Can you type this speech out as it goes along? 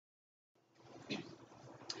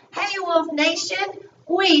Wolf Nation.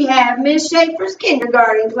 We have Miss Shafer's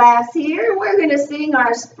kindergarten class here. We're going to sing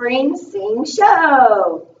our spring sing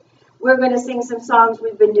show. We're going to sing some songs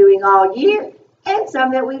we've been doing all year and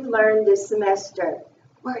some that we've learned this semester.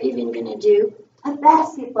 We're even going to do a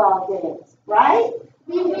basketball dance, right?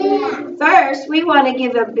 Yeah. First, we want to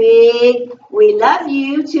give a big "we love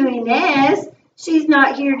you" to Inez. She's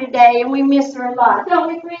not here today, and we miss her a lot, don't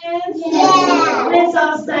we, friends? Yeah. Let's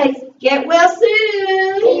all say, "Get well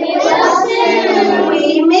soon." Get well soon.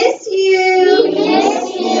 We miss you. We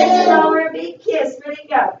miss you. Let's blow her a big kiss. Ready,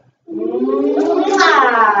 go.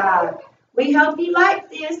 Mwah. We hope you like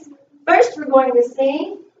this. First, we're going to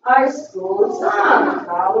sing our school song,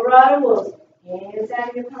 Colorado Wolves. Hands out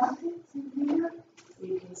of your pockets.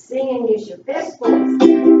 You can sing and use your best voice.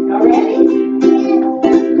 Y'all ready?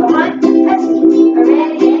 Come on.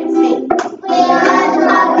 Ready and sing. We are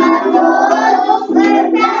Colorado Wolves. We're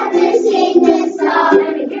proud to sing this song.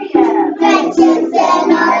 Let me hear ya. Friendships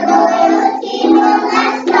and our loyalty will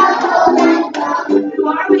last the whole night long. Who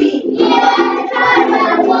are we? We are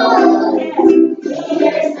Colorado Wolves. Yes.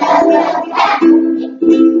 Leaders of the pack. We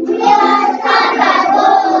are Colorado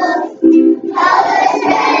Wolves. Colors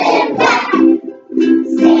red and black.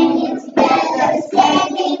 Singing together,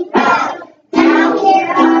 standing proud. Now hear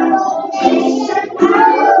our whole nation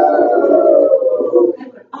howl.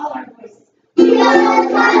 All our voices. We are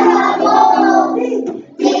Colorado Wolves,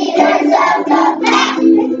 leaders of the pack.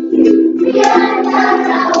 We are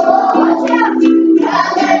Colorado Wolves,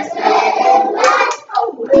 colors red and black. Oh,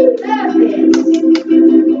 we love it.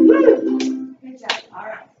 Woo. Good job. All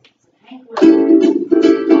right. Hank Williams.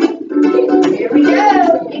 Here we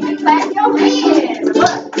go. You can clap your hands.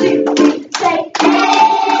 1, 2, 3. Say,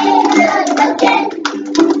 hey, look again.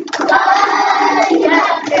 Fly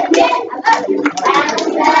up again. I love you. Bounce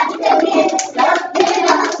back again. Jumping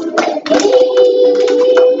up with me.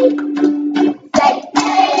 Say,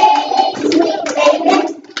 hey, sweet baby.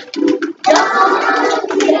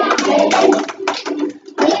 Don't get baby.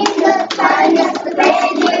 We could find us a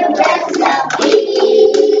brand new recipe.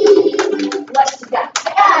 What you got? I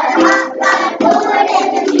got a hot rod board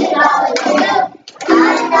and a $2 bill. I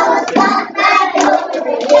know a spot right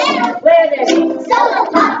over here where there's soda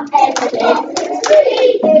pop and the dance is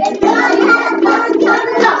free. If you want to have fun, come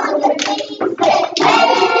along with me. Say,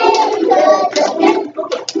 hey, good looking.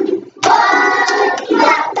 What you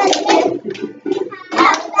got thinking?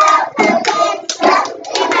 How about the dance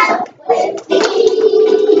something up with me?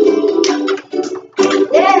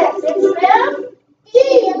 Yes, it smells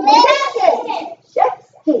delicious. Chef's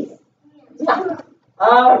kiss.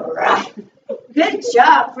 All right. Good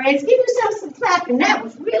job, friends. Give yourself some clapping. That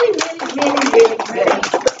was really, really, really, really good.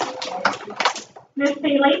 Miss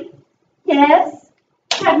Seeley, Yes.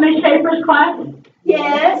 have Miss Shafer's class.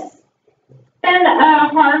 Yes. Send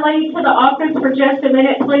Harley to the office for just a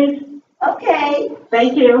minute, please. Okay.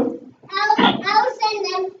 Thank you. I'll send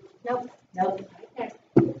them. Nope. Right there.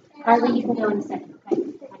 Harley, you can go in a second, okay? I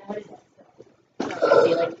know what it is.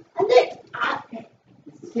 And then,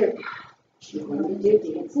 here. We're going to do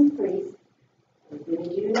dance and freeze. We're going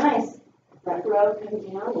to do nice. Front row, come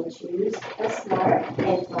down and choose a smart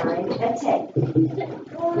and find a tape.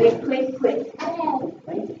 Quick, quick, quick.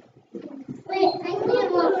 Wait, I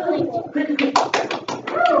can't walk quick. Quick, quick. Jump,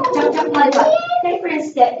 jump, lollipop. Okay, friends,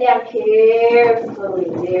 step down carefully.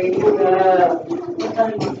 There you go.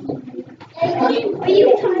 Are you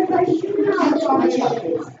coming for a shoe? No, I'm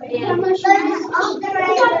please. Yeah.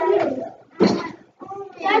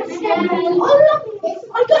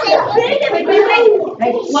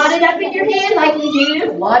 Wad it up in your hand like we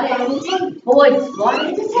do. Wad it on the tape. Boys, wad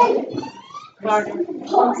it to tape. Carter,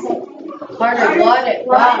 wad it.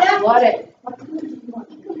 Wad it.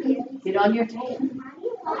 Get on your tape.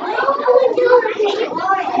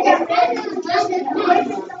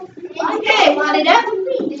 Okay, wad it up.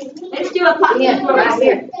 Let's do a pocket right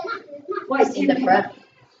here. Boys, in the front.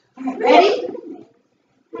 All right, ready?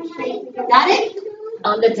 Got it?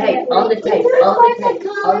 On the tape. Get on the tape,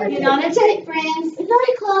 friends.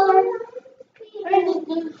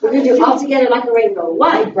 We're going to do all together like a rainbow.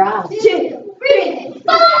 1, 2, 3, 4.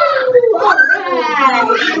 All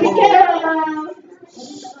right. Here we go.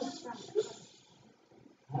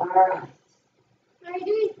 All right.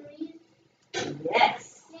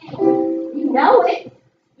 Yes. You know it.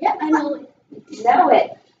 Yep, I know it. You know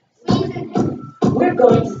it. We're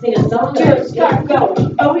going to sing a song. Just start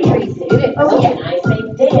going. Oh, here you say it. Oh, When yeah. I say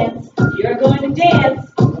dance, you're going to dance.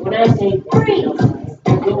 When I say freeze,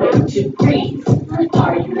 you're going to freeze.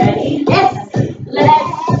 Are you ready? Yes.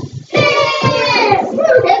 Let's dance.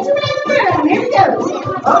 Woo, that's around the room. Here we go.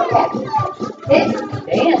 Okay. Dance,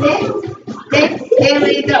 dance, dance, dance. Here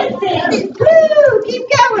we go.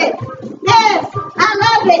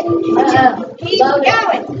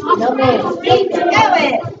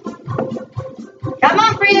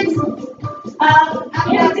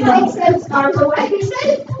 Folks, let's start the way you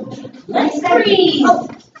said. Let's freeze.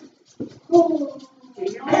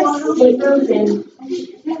 Stay frozen.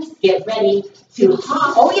 Get ready to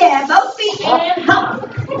hop. Oh yeah, both feet. And hop.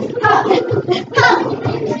 Hop. Hop.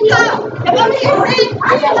 Hop. Come over here, Rick.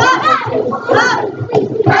 Hop. Hop.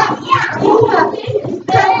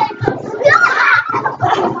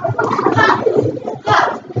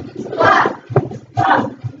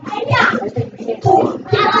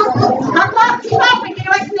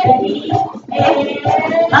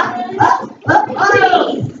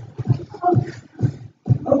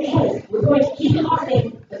 Okay, we're going to keep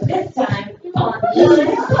hopping, but this time on one foot.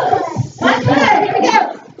 That's good. Here we go.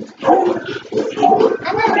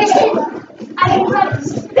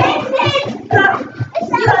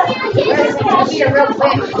 Real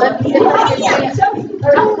quick. Let me get Jump in.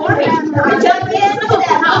 Look at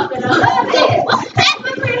that hopping. I love it.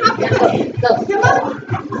 Come on.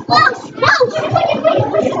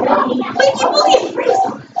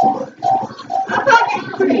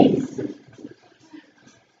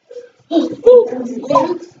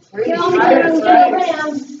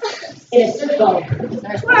 In a circle.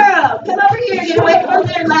 Squirrel, come over here. Get away from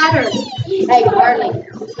their ladder. Hey, Harley.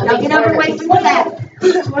 Now get over away from the ladder.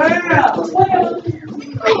 Squirrel.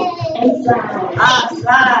 And slide. Ah,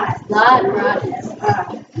 slide. Slide, right.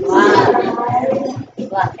 Slide.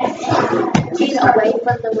 Get away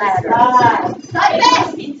from the ladder. Slide. Slide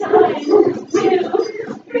fast. Time. 2,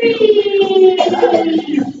 3.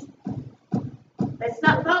 Let's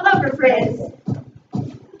not fall over, friends.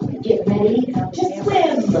 Get ready to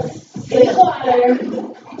swim. In the water.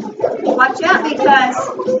 Watch out because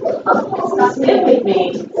Swim with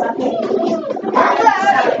me.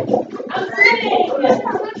 I'm swimming.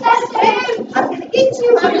 I'm going to get you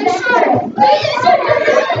on the shore.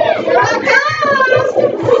 Here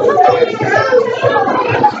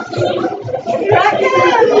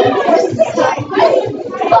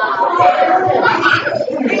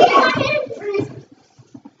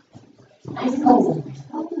Nice hole.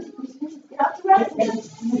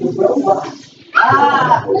 Robot.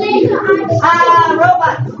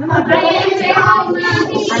 Robot. Come on,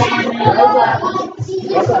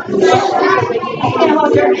 you can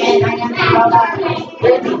hold your hand. I am a robot.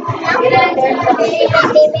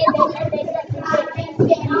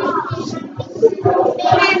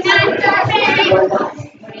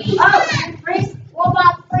 Oh, freeze.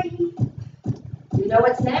 Robot, freeze. You know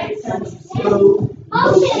what's next? Slow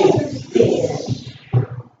motion fish.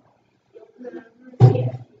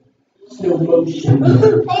 Slow motion.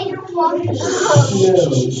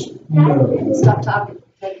 Slow. Stop talking.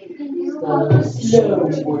 Slow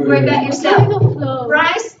Worry about yourself.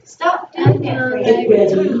 Bryce, stop doing that. Get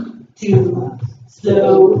ready to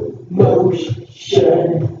slow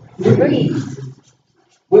motion freeze.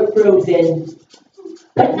 We're frozen,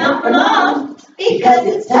 but not for long, because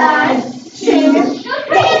it's time to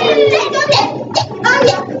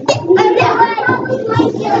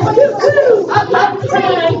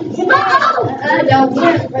Don't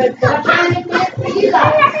get it.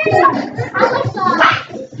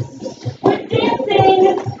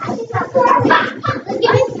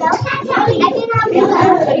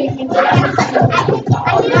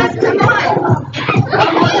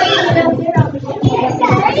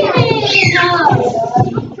 we're dancing.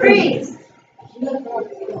 Freeze.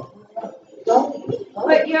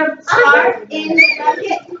 Put your scarf in the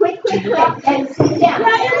bucket. Quick, quick, quick. And sit down.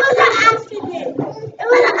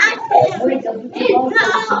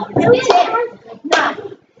 10,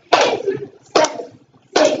 9, 8, 7,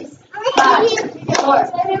 6, 5, 4,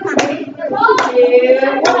 3, 2,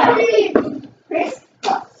 1. Chris?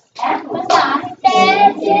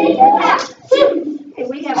 Okay,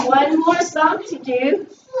 we have one more song to do.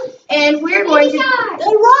 And we're going to...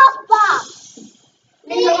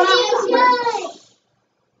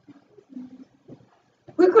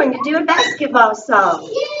 We're going to do a basketball song.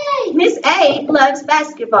 Miss A loves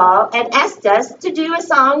basketball and asked us to do a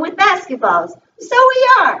song with basketballs. So we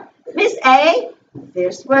are. Miss A,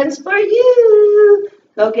 this one's for you.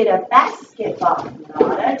 Go get a basketball,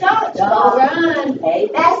 not a dodgeball. Run. A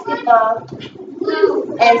basketball.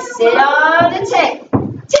 And sit on the tape.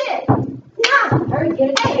 10, 9, Hurry, get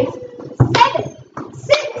it. 8, 7,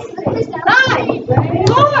 6, 5,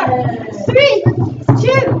 4, 3,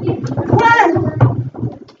 2, 1.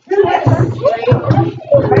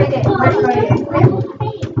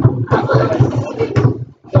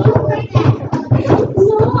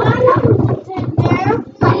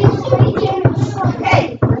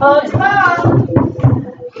 Okay, hold the ball.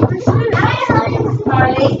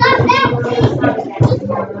 Harley.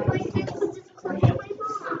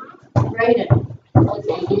 Brayden.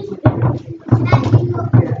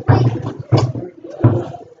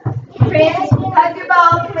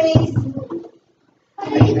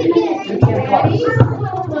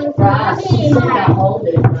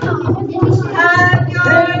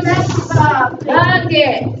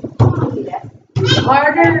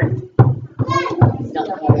 Harder.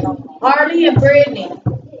 Harley and Brittany.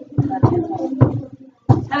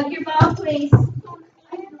 Hug your ball, please.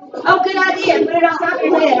 Oh, good idea. Put it on top of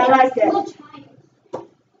your head. I like that.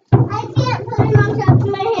 I can't put it on top of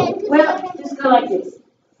my head. Well, just go like this.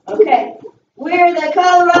 Okay. We're the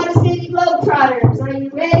Colorado City Globetrotters. Are you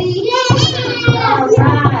ready? Yeah. All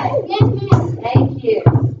right. Yes, ma'am. Thank you.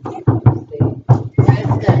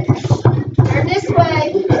 That's good. Turn this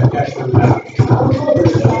way.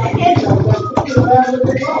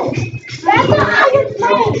 That's what I was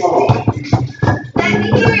playing. Let me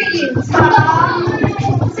hear you. Top,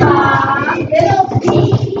 top, little T,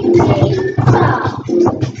 top.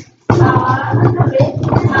 Top, little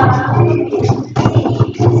top,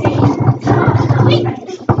 T,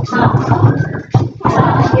 top.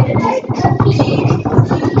 Top, get it right.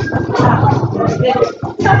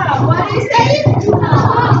 Top, what do you say?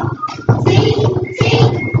 Top, T,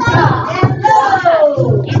 top, and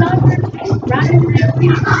low. Get on your tape, right in there.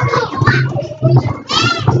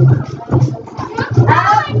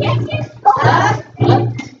 Up,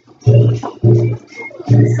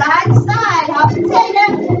 side to side, hot potato.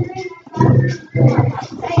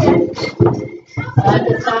 Side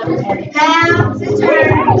to side, bounce and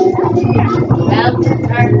turn. Bounce and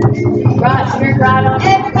turn. Right, turn right on.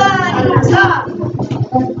 Everybody, top,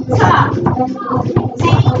 top. T,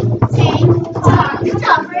 top. Good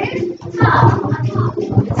job, Rick. Top,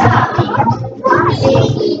 top. T,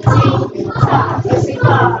 top. Let's see,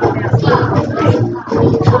 top.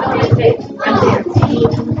 Right there. T,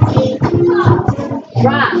 top.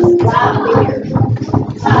 Rise, there.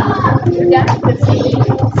 Top. You're down to the T,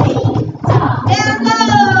 top. Down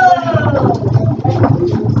low.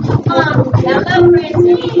 Down low,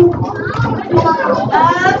 Francie.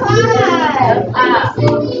 Up high.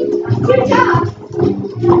 Good job.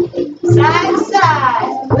 Side to side.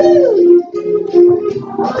 Woo.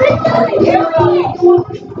 Here we go.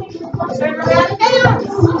 Turn around and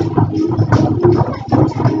bounce.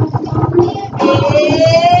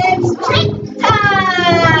 It's trick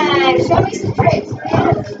time. Show me some tricks,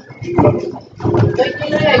 man. Wait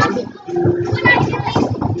your legs.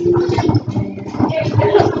 There you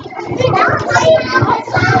go.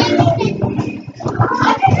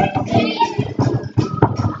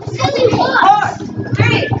 4,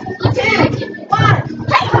 3, 2, 1.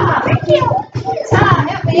 Top. Top,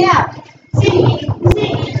 help me out. T,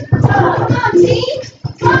 top. Come on, T.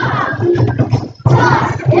 Top. Top.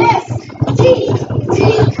 Yes. T,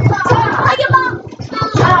 top.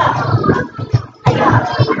 Top.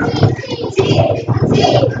 T,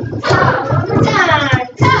 top. One more time.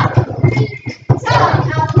 Top. Top.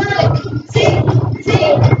 Now look. T,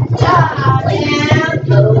 top. Down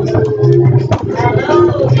low. Hello.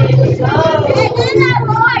 Here we go.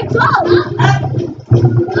 Up.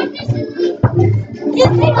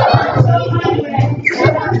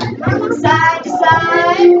 Side to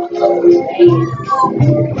side.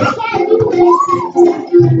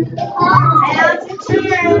 Down to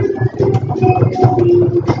turn.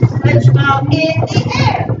 Touch ball in the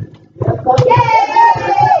air.